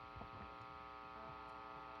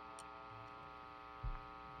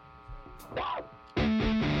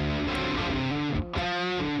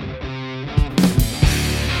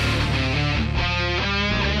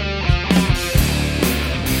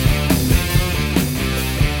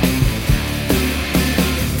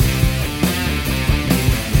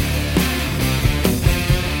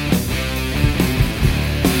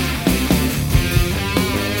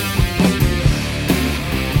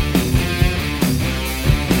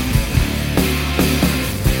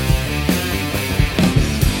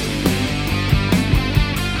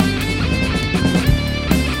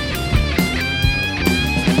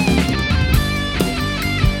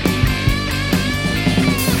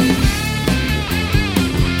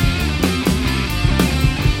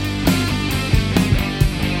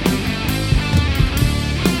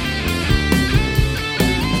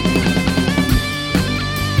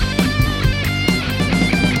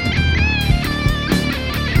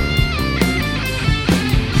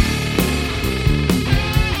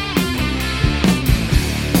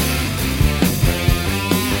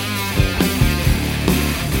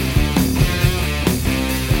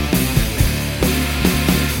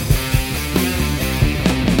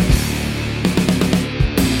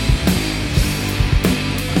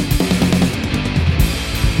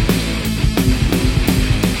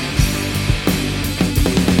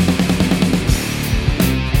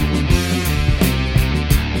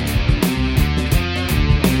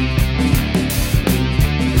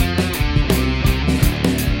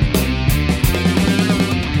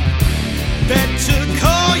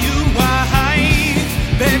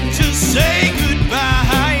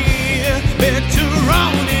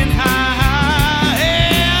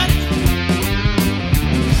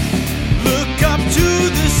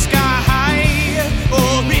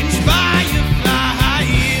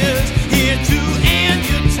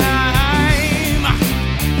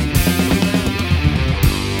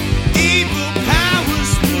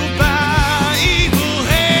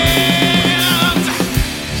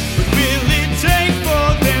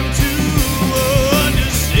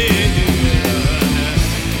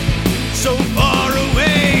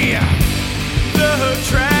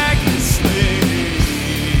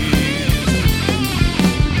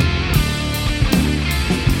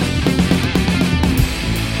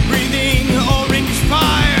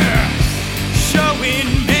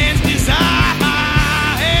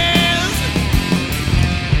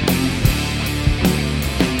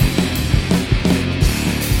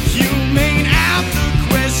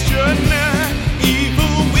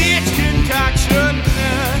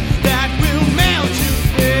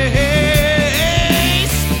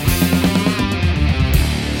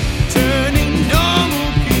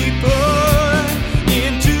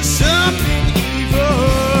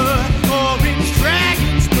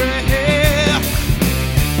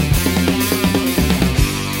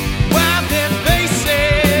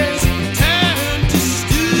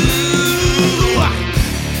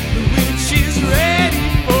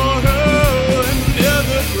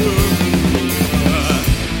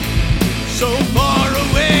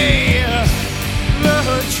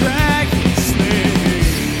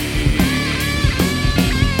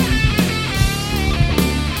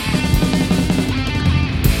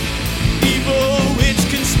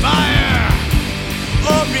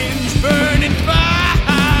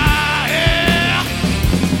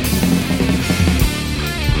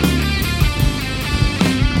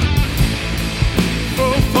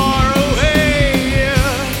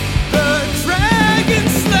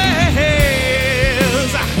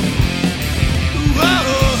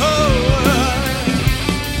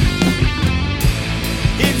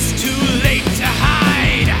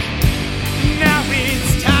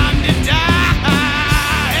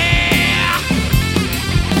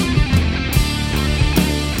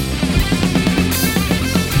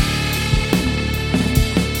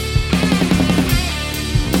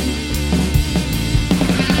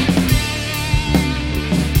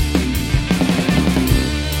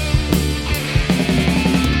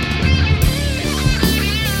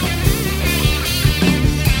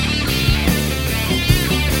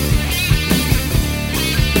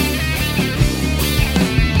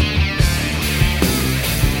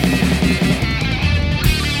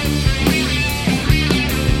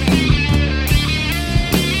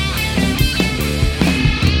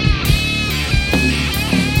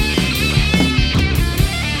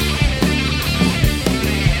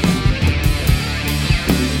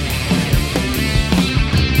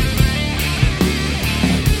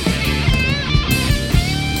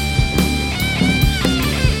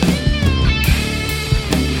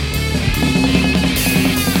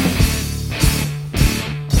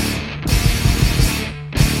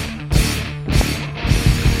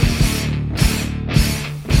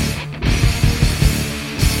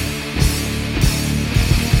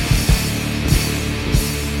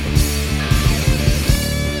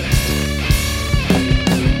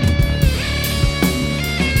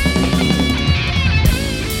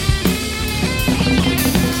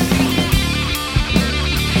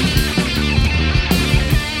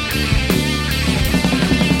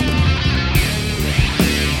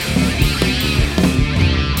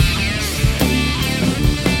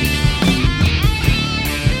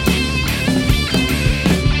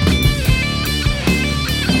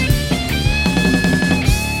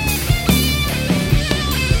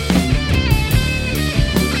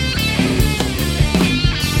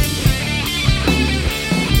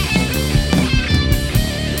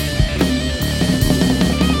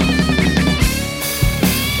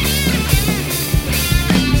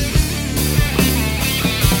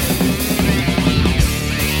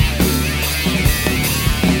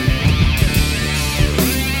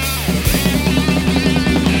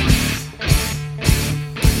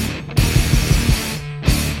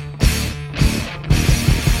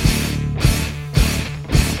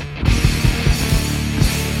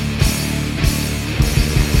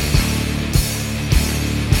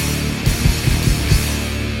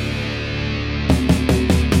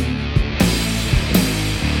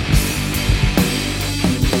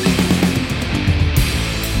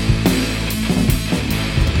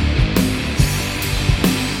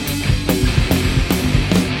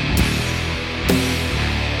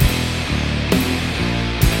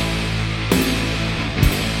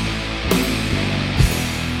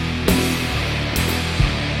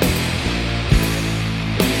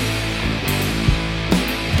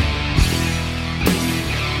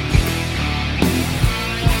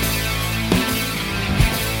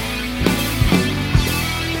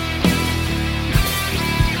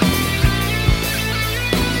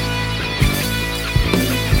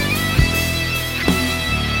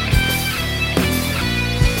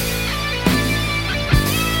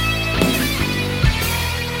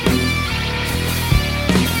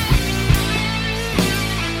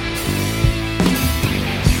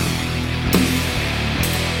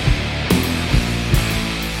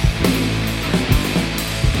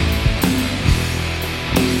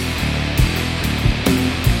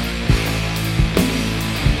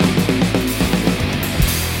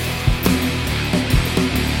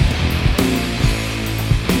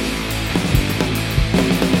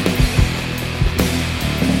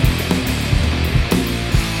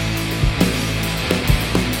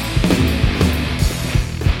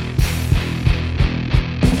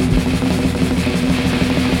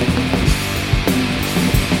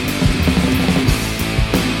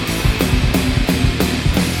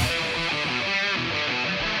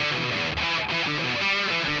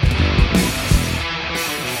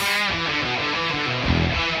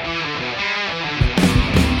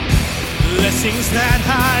blessings that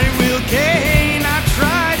I will gain. I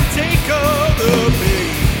try to take all the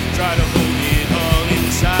pain, try to hold it all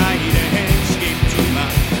inside and escape to my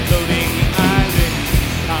floating island.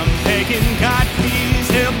 I'm begging God, please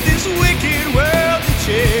help this wicked world to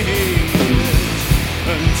change.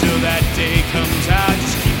 Until that day comes, I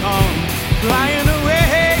just keep on flying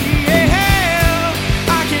away.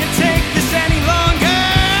 I can't take this any longer.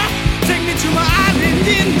 Take me to my island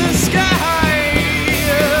in the sky.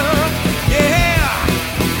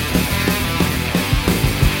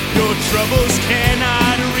 Your troubles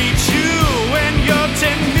cannot reach you when you're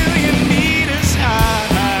 10 million meters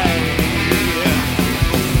high.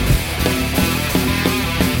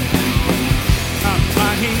 I'm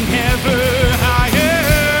flying ever higher.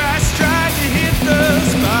 I strive to hit the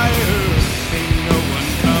spire. Ain't no one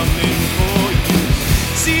coming for you.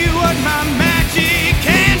 See what my magic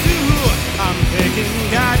can do. I'm begging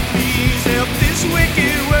God, please help this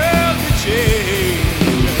wicked world to change.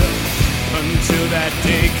 Until that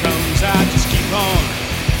day comes, I just keep on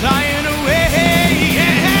flying away.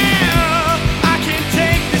 I can't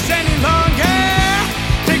take this any longer.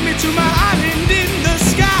 Take me to my island in the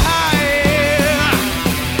sky.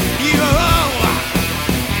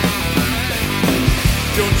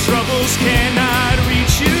 Your troubles cannot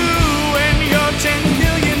reach you when you're 10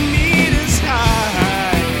 million meters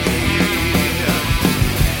high.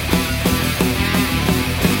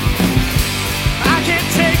 I can't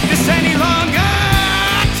take this any longer.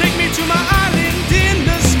 Take me to my island in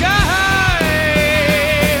the sky.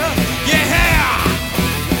 Yeah.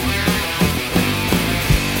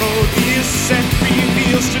 Oh, this scent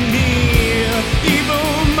reveals to me evil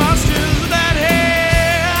monsters that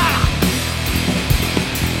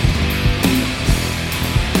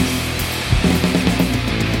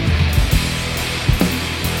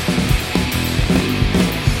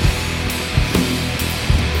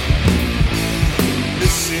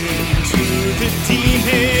the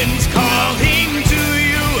demons calling to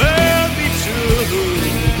you early tomb.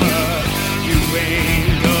 You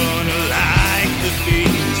ain't gonna like the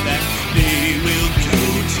things that they will do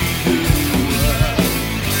to you.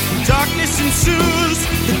 Darkness ensues,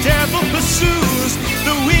 the devil pursues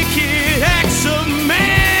the wicked acts of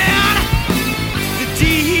man. The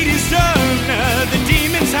deed is done, the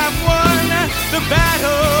demons have won the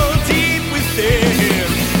battle deep within.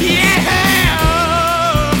 Yeah!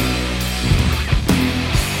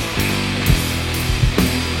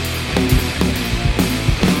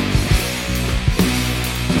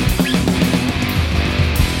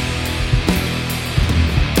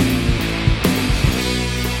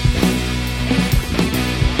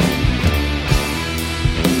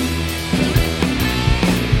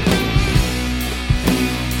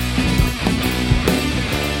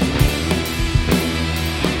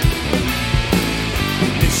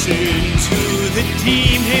 Listen to the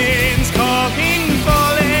demons.